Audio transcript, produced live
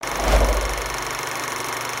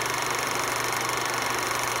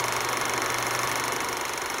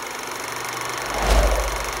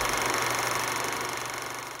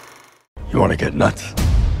You want to get nuts?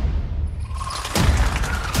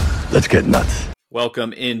 Let's get nuts.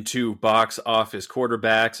 Welcome into Box Office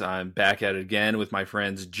Quarterbacks. I'm back at it again with my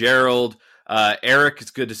friends Gerald. Eric, it's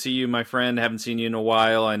good to see you, my friend. Haven't seen you in a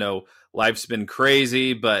while. I know life's been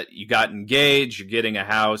crazy, but you got engaged. You're getting a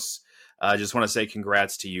house. I just want to say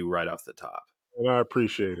congrats to you right off the top. And I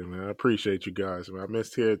appreciate it, man. I appreciate you guys. Man. I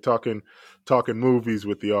missed here talking movies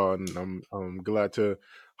with y'all, and I'm glad to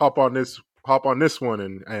hop on this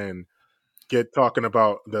one and get talking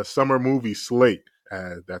about the summer movie slate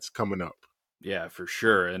that's coming up. Yeah, for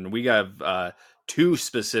sure. And we have two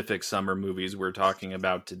specific summer movies we're talking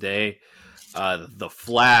about today. The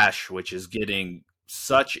Flash, which is getting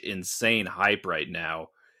such insane hype right now.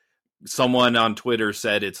 Someone on Twitter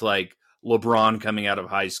said it's like LeBron coming out of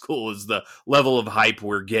high school is the level of hype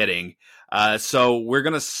we're getting. So we're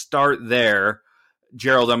going to start there.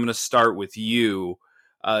 Gerald, I'm going to start with you.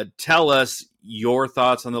 Tell us your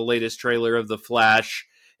thoughts on the latest trailer of The Flash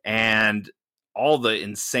and all the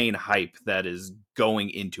insane hype that is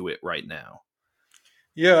going into it right now.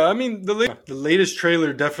 Yeah, I mean, the latest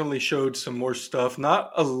trailer definitely showed some more stuff.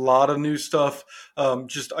 Not a lot of new stuff.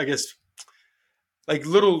 Just, I guess, like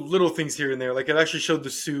little things here and there. Like it actually showed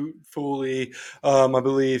the suit fully, I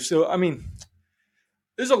believe. So, I mean,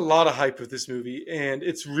 there's a lot of hype with this movie, and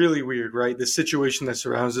it's really weird, right? The situation that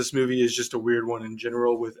surrounds this movie is just a weird one in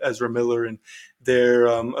general with Ezra Miller and their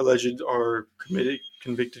alleged or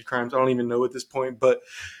convicted crimes. I don't even know at this point, but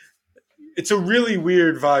it's a really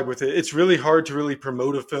weird vibe with it. It's really hard to really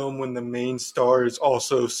promote a film when the main star is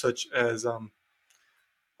also such as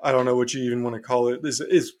I don't know what you even want to call it.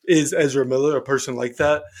 Is Ezra Miller a person like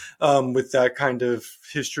that with that kind of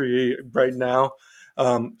history right now?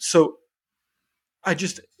 So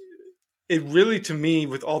it really, to me,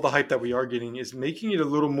 with all the hype that we are getting, is making it a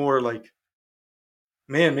little more like,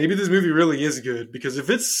 man, maybe this movie really is good. Because if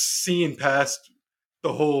it's seeing past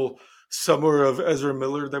the whole summer of Ezra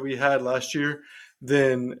Miller that we had last year,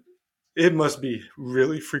 then it must be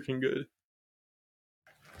really freaking good.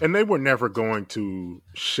 And they were never going to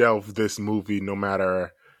shelve this movie no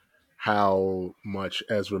matter how much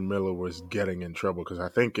Ezra Miller was getting in trouble, because I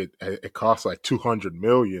think it cost like $200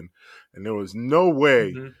 million, and there was no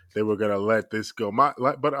way they were gonna let this go.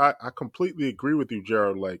 But I completely agree with you,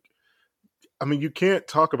 Gerald. Like, I mean, you can't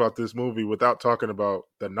talk about this movie without talking about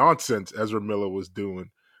the nonsense Ezra Miller was doing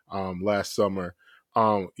last summer.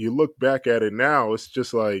 You look back at it now, it's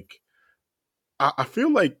just like I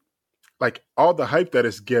feel like all the hype that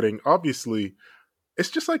it's getting, obviously. It's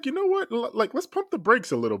just like, you know what? Like, let's pump the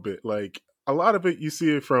brakes a little bit. Like, a lot of it, you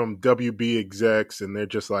see it from WB execs, and they're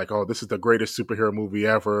just like, "Oh, this is the greatest superhero movie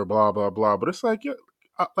ever." Blah blah blah. But it's like, yeah,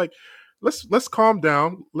 like let's calm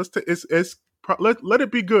down. Let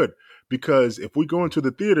it be good, because if we go into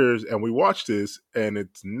the theaters and we watch this and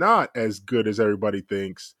it's not as good as everybody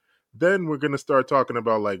thinks, then we're gonna start talking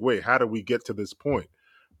about like, wait, how do we get to this point?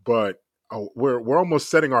 But we're almost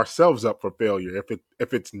setting ourselves up for failure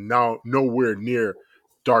if it's now nowhere near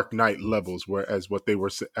Dark Knight levels, as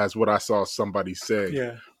what I saw somebody say.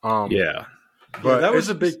 Yeah. But that was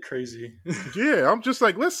a bit crazy. Yeah, I'm just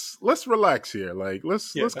like, let's relax here. Like,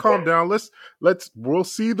 let's calm down. We'll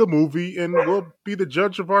see the movie and we'll be the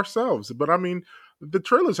judge of ourselves. But I mean, the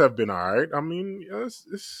trailers have been all right. I mean,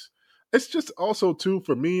 it's just also too,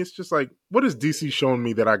 for me, it's just like, what has DC shown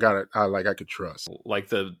me that I could trust? Like,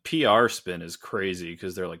 the PR spin is crazy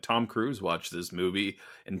because they're like, Tom Cruise watched this movie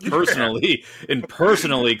and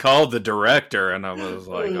personally called the director, and I was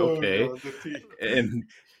like, okay. And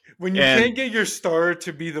when you can't get your star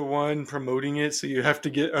to be the one promoting it, so you have to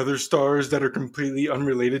get other stars that are completely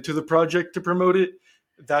unrelated to the project to promote it.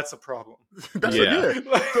 That's a problem.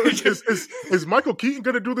 Is Michael Keaton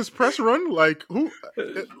going to do this press run? Like,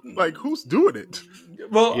 who's doing it?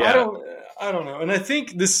 Well, yeah. I don't know. And I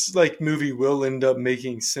think this movie will end up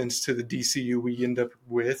making sense to the DCU we end up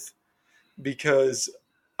with, because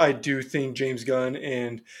I do think James Gunn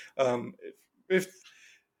and and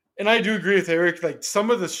I do agree with Eric, like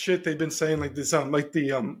some of the shit they've been saying, like this,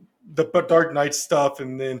 the Dark Knight stuff,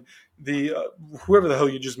 and then the whoever the hell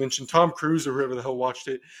you just mentioned, Tom Cruise or whoever the hell watched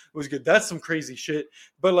it, was good. That's some crazy shit.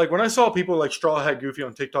 But like when I saw people like Straw Hat Goofy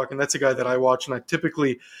on TikTok, and that's a guy that I watch, and I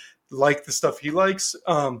typically like the stuff he likes.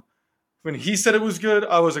 When he said it was good,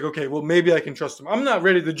 I was like, okay, well maybe I can trust him. I'm not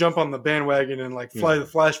ready to jump on the bandwagon and like fly the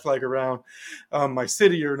Flash flag around my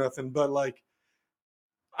city or nothing, but like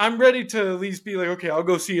I'm ready to at least be like, okay, I'll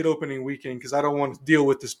go see it opening weekend, because I don't want to deal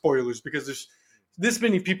with the spoilers, because there's this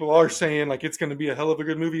many people are saying like it's going to be a hell of a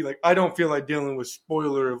good movie. Like, I don't feel like dealing with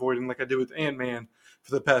spoiler avoiding like I did with Ant-Man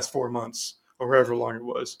for the past 4 months or however long it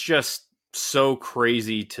was. Just so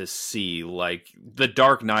crazy to see. Like, The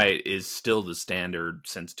Dark Knight is still the standard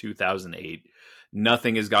since 2008.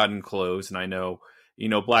 Nothing has gotten close, and I know,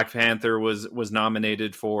 Black Panther was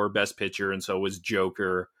nominated for Best Picture, and so was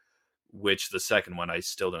Joker, which the second one I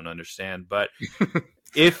still don't understand. But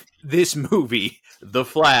if this movie, The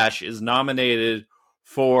Flash, is nominated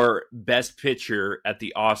for Best Picture at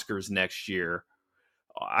the Oscars next year,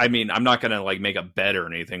 I mean, I'm not going to like make a bet or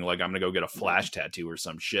anything. Like, I'm going to go get a Flash tattoo or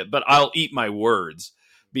some shit, but I'll eat my words,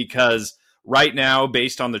 because right now,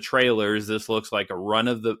 based on the trailers, this looks like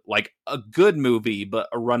a good movie, but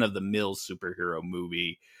a run of the mill superhero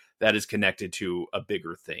movie that is connected to a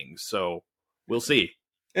bigger thing. So we'll see.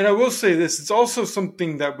 And I will say this, it's also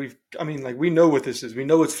something that we know what this is. We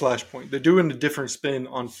know it's Flashpoint. They're doing a different spin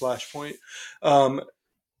on Flashpoint.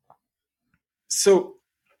 So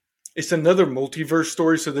it's another multiverse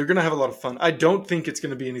story, so they're going to have a lot of fun. I don't think it's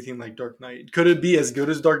going to be anything like Dark Knight. Could it be as good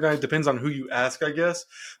as Dark Knight? Depends on who you ask, I guess.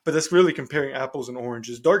 But that's really comparing apples and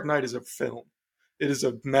oranges. Dark Knight is a film. It is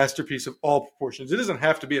a masterpiece of all proportions. It doesn't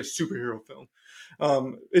have to be a superhero film.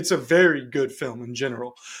 It's a very good film in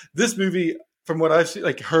general. This movie, from what I've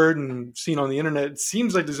heard and seen on the internet, it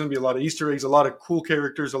seems like there's going to be a lot of Easter eggs, a lot of cool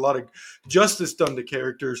characters, a lot of justice done to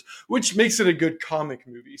characters, which makes it a good comic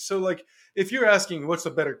movie. So, like, if you're asking what's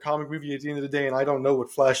a better comic movie at the end of the day, and I don't know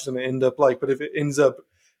what Flash is going to end up like, but if it ends up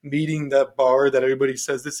meeting that bar that everybody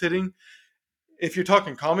says it's hitting, if you're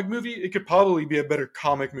talking comic movie, it could probably be a better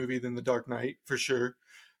comic movie than The Dark Knight, for sure.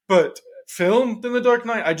 But film than The Dark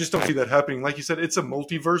Knight, I just don't see that happening. Like you said, it's a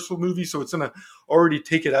multiversal movie, so it's going to already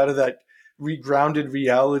take it out of that regrounded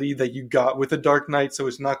reality that you got with The Dark Knight, so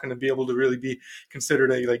it's not going to be able to really be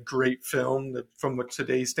considered a great film from what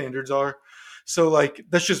today's standards are. So,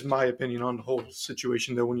 that's just my opinion on the whole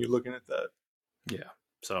situation, though, when you're looking at that. Yeah.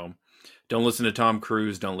 So, don't listen to Tom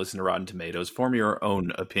Cruise. Don't listen to Rotten Tomatoes. Form your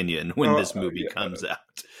own opinion when this movie comes out.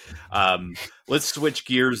 Let's switch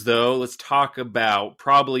gears, though. Let's talk about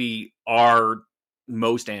probably our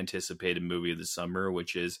most anticipated movie of the summer,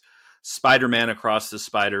 which is Spider-Man Across the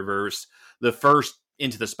Spider-Verse. The first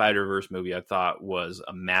Into the Spider-Verse movie I thought was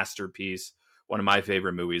a masterpiece. One of my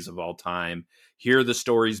favorite movies of all time. Here, the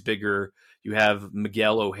story's bigger. You have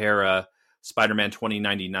Miguel O'Hara, Spider-Man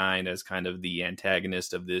 2099, as kind of the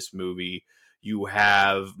antagonist of this movie. You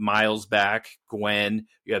have Miles back, Gwen.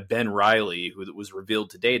 You have Ben Reilly, who was revealed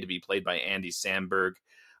today to be played by Andy Samberg.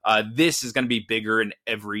 This is going to be bigger in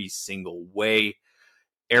every single way.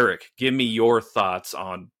 Eric, give me your thoughts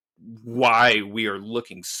on why we are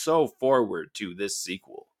looking so forward to this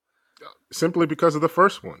sequel. Simply because of the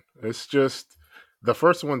first one. It's just the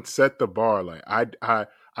first one set the bar. Like I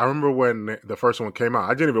remember when the first one came out.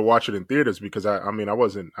 I didn't even watch it in theaters because I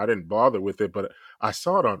didn't bother with it, but I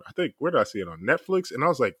saw it on, I think, where did I see it? On Netflix, and I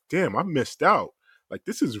was like, damn, I missed out. Like,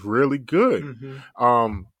 this is really good.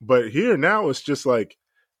 Mm-hmm. But here now it's just like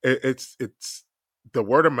it's the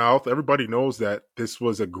word of mouth. Everybody knows that this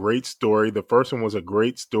was a great story. The first one was a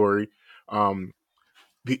great story. The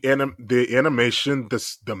animation,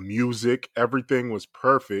 the music, everything was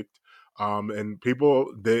perfect. And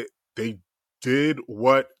people, they did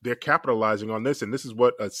what they're capitalizing on this, and this is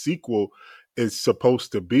what a sequel is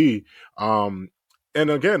supposed to be. And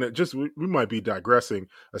again, we might be digressing,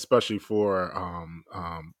 especially from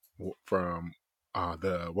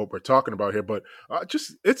what we're talking about here. But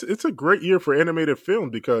it's a great year for animated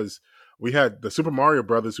film because we had the Super Mario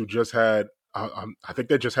Brothers, who just had I think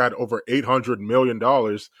they just had over $800 million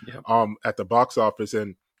at the box office,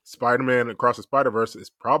 and Spider-Man Across the Spider-Verse is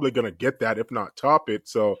probably going to get that, if not top it.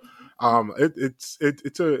 So it's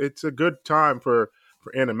a good time for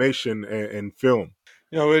animation and film.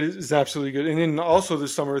 It is absolutely good. And then also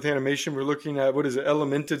this summer with animation, we're looking at, what is it,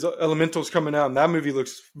 Elemental's coming out, and that movie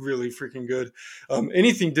looks really freaking good.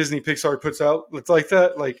 Anything Disney Pixar puts out that's like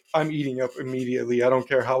that, like, I'm eating up immediately. I don't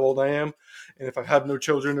care how old I am, and if I have no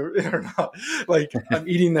children or not, like, I'm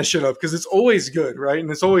eating that shit up because it's always good, right?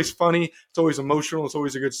 And it's always funny, it's always emotional, it's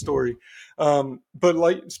always a good story. But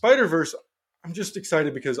like Spider-Verse, I'm just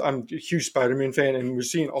excited because I'm a huge Spider-Man fan, and we're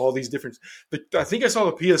seeing all these different. I think I saw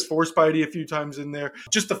the PS4 Spidey a few times in there.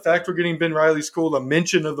 Just the fact we're getting Ben Reilly's cool, a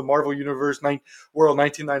mention of the Marvel Universe, World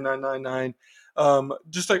 199999,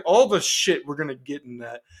 just like all the shit we're gonna get in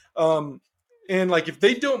that. And like, if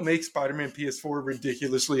they don't make Spider-Man PS4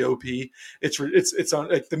 ridiculously OP, it's on,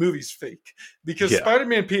 like, the movie's fake, because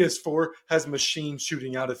Spider-Man PS4 has machines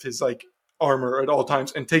shooting out of his like armor at all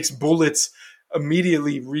times and takes bullets.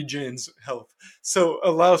 Immediately regens health. So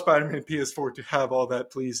allow Spider-Man PS4 to have all that,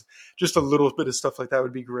 please. Just a little bit of stuff like that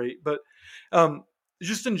would be great. But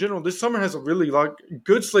just in general, this summer has a really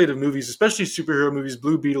good slate of movies, especially superhero movies.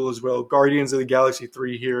 Blue Beetle as well. Guardians of the Galaxy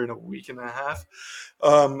 3 here in a week and a half.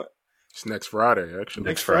 It's next Friday, actually.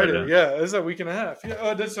 Next Friday, yeah, it's a week and a half.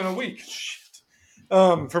 Yeah, that's in a week. Shit.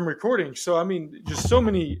 From recording. So I mean, just so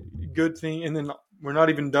many good things, and then we're not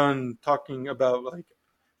even done talking about like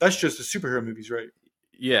that's just the superhero movies, right?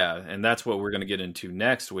 Yeah, and that's what we're going to get into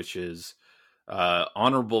next, which is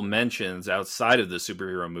honorable mentions outside of the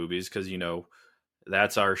superhero movies, because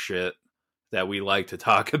that's our shit that we like to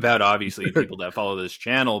talk about, obviously, people that follow this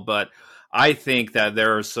channel. But I think that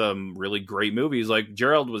there are some really great movies. Like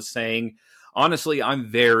Gerald was saying, honestly, I'm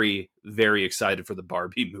very, very excited for the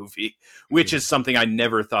Barbie movie, which is something I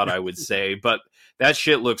never thought I would say. But that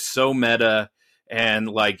shit looks so meta, and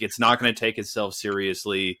like it's not going to take itself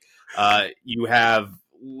seriously. You have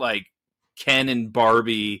like Ken and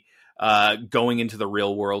Barbie going into the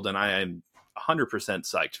real world, and I am 100%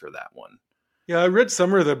 psyched for that one. Yeah, I read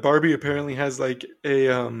somewhere that Barbie apparently has like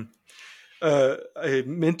a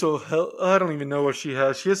mental health. I don't even know what she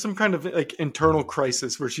has. She has some kind of like internal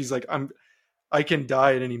crisis where she's like, I can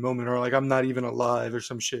die at any moment, or like I'm not even alive, or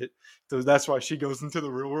some shit. So that's why she goes into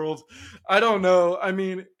the real world. I don't know. I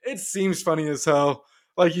mean, it seems funny as hell.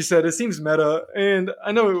 Like you said, it seems meta, and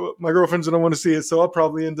I know my girlfriend's gonna want to see it, so I'll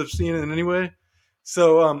probably end up seeing it anyway.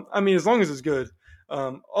 So, I mean, as long as it's good.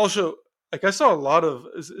 Also, like I saw a lot of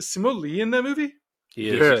is Simo Lee in that movie. He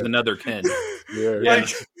is. He's another Ken. Yeah. Like,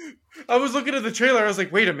 I was looking at the trailer, I was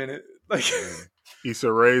like, wait a minute, like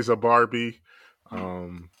Issa Rae's a Barbie.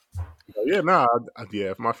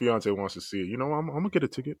 If my fiance wants to see it, I'm gonna get a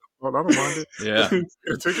ticket. I don't mind it. Yeah,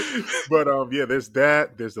 get a ticket. But there's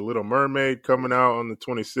that. There's the Little Mermaid coming out on the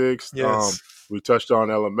 26th. Yes. We touched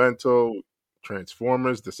on Elemental,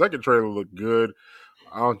 Transformers. The second trailer looked good.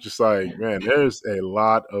 I'm just like, man, there's a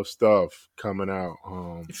lot of stuff coming out.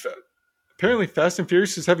 Apparently, Fast and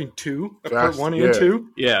Furious is having two, part 1 and 2.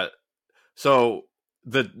 Yeah. So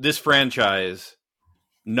this franchise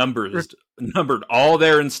numbered all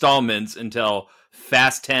their installments until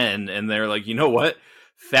Fast 10, and they're like, you know what?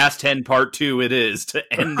 Fast 10 Part 2 it is to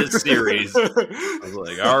end the series. I was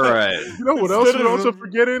like, all right. You know what else we're also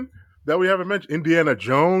forgetting that we haven't mentioned? Indiana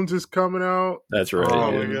Jones is coming out. That's right.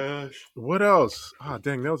 Oh my gosh. What else? Oh,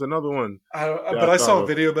 dang, that was another one. I saw a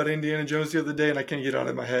video about Indiana Jones the other day, and I can't get it out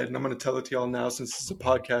of my head, and I'm going to tell it to y'all now since it's a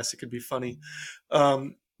podcast. It could be funny.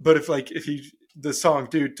 But if the song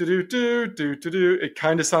do, it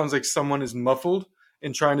kind of sounds like someone is muffled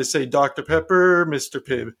and trying to say Dr. Pepper, Mr.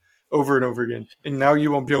 Pibb over and over again. And now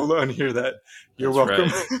you won't be able to unhear that. You're welcome.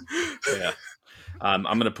 Right. Yeah. I'm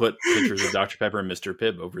going to put pictures of Dr. Pepper and Mr.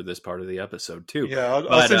 Pibb over this part of the episode too. Yeah,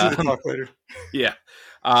 I'll send you the talk later.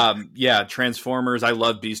 Yeah. Transformers. I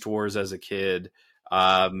love Beast Wars as a kid.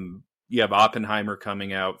 You have Oppenheimer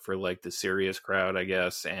coming out for like the serious crowd, I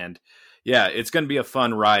guess. And yeah, it's going to be a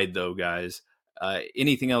fun ride though, guys.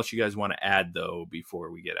 Anything else you guys want to add though,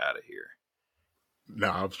 before we get out of here? No,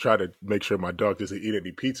 I was trying to make sure my dog doesn't eat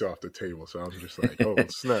any pizza off the table. So I'm just like, oh,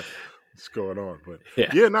 snap. What's going on? But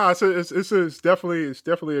it's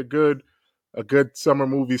definitely a good summer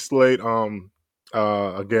movie slate.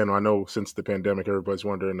 Again, I know since the pandemic, everybody's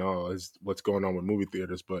wondering, what's going on with movie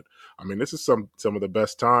theaters. But I mean, this is some of the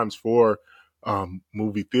best times for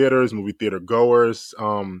movie theaters, movie theater goers.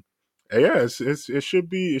 It should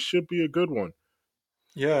be a good one.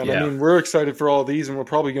 Yeah, I mean, we're excited for all these, and we're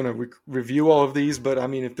probably going to review all of these. But I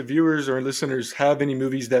mean, if the viewers or listeners have any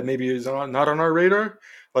movies that maybe is not on our radar,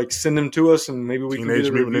 like send them to us, and maybe we can get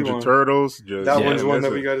a review Mutant Ninja on. Turtles. That one's one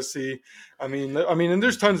that we got to see. I mean, and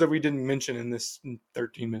there's tons that we didn't mention in this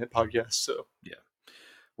 13-minute podcast. So yeah,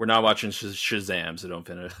 we're not watching Shazam, so don't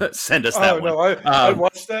send us that one. No, I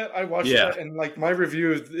watched that. That, and like my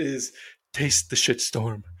review is taste the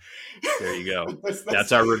shitstorm. There you go.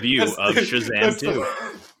 That's our review of Shazam 2.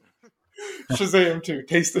 Shazam 2.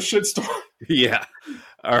 Taste the shitstorm. Yeah.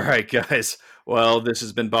 All right, guys. Well, this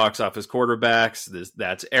has been Box Office Quarterbacks.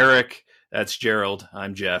 That's Eric. That's Gerald.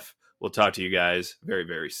 I'm Jeff. We'll talk to you guys very,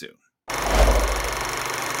 very soon.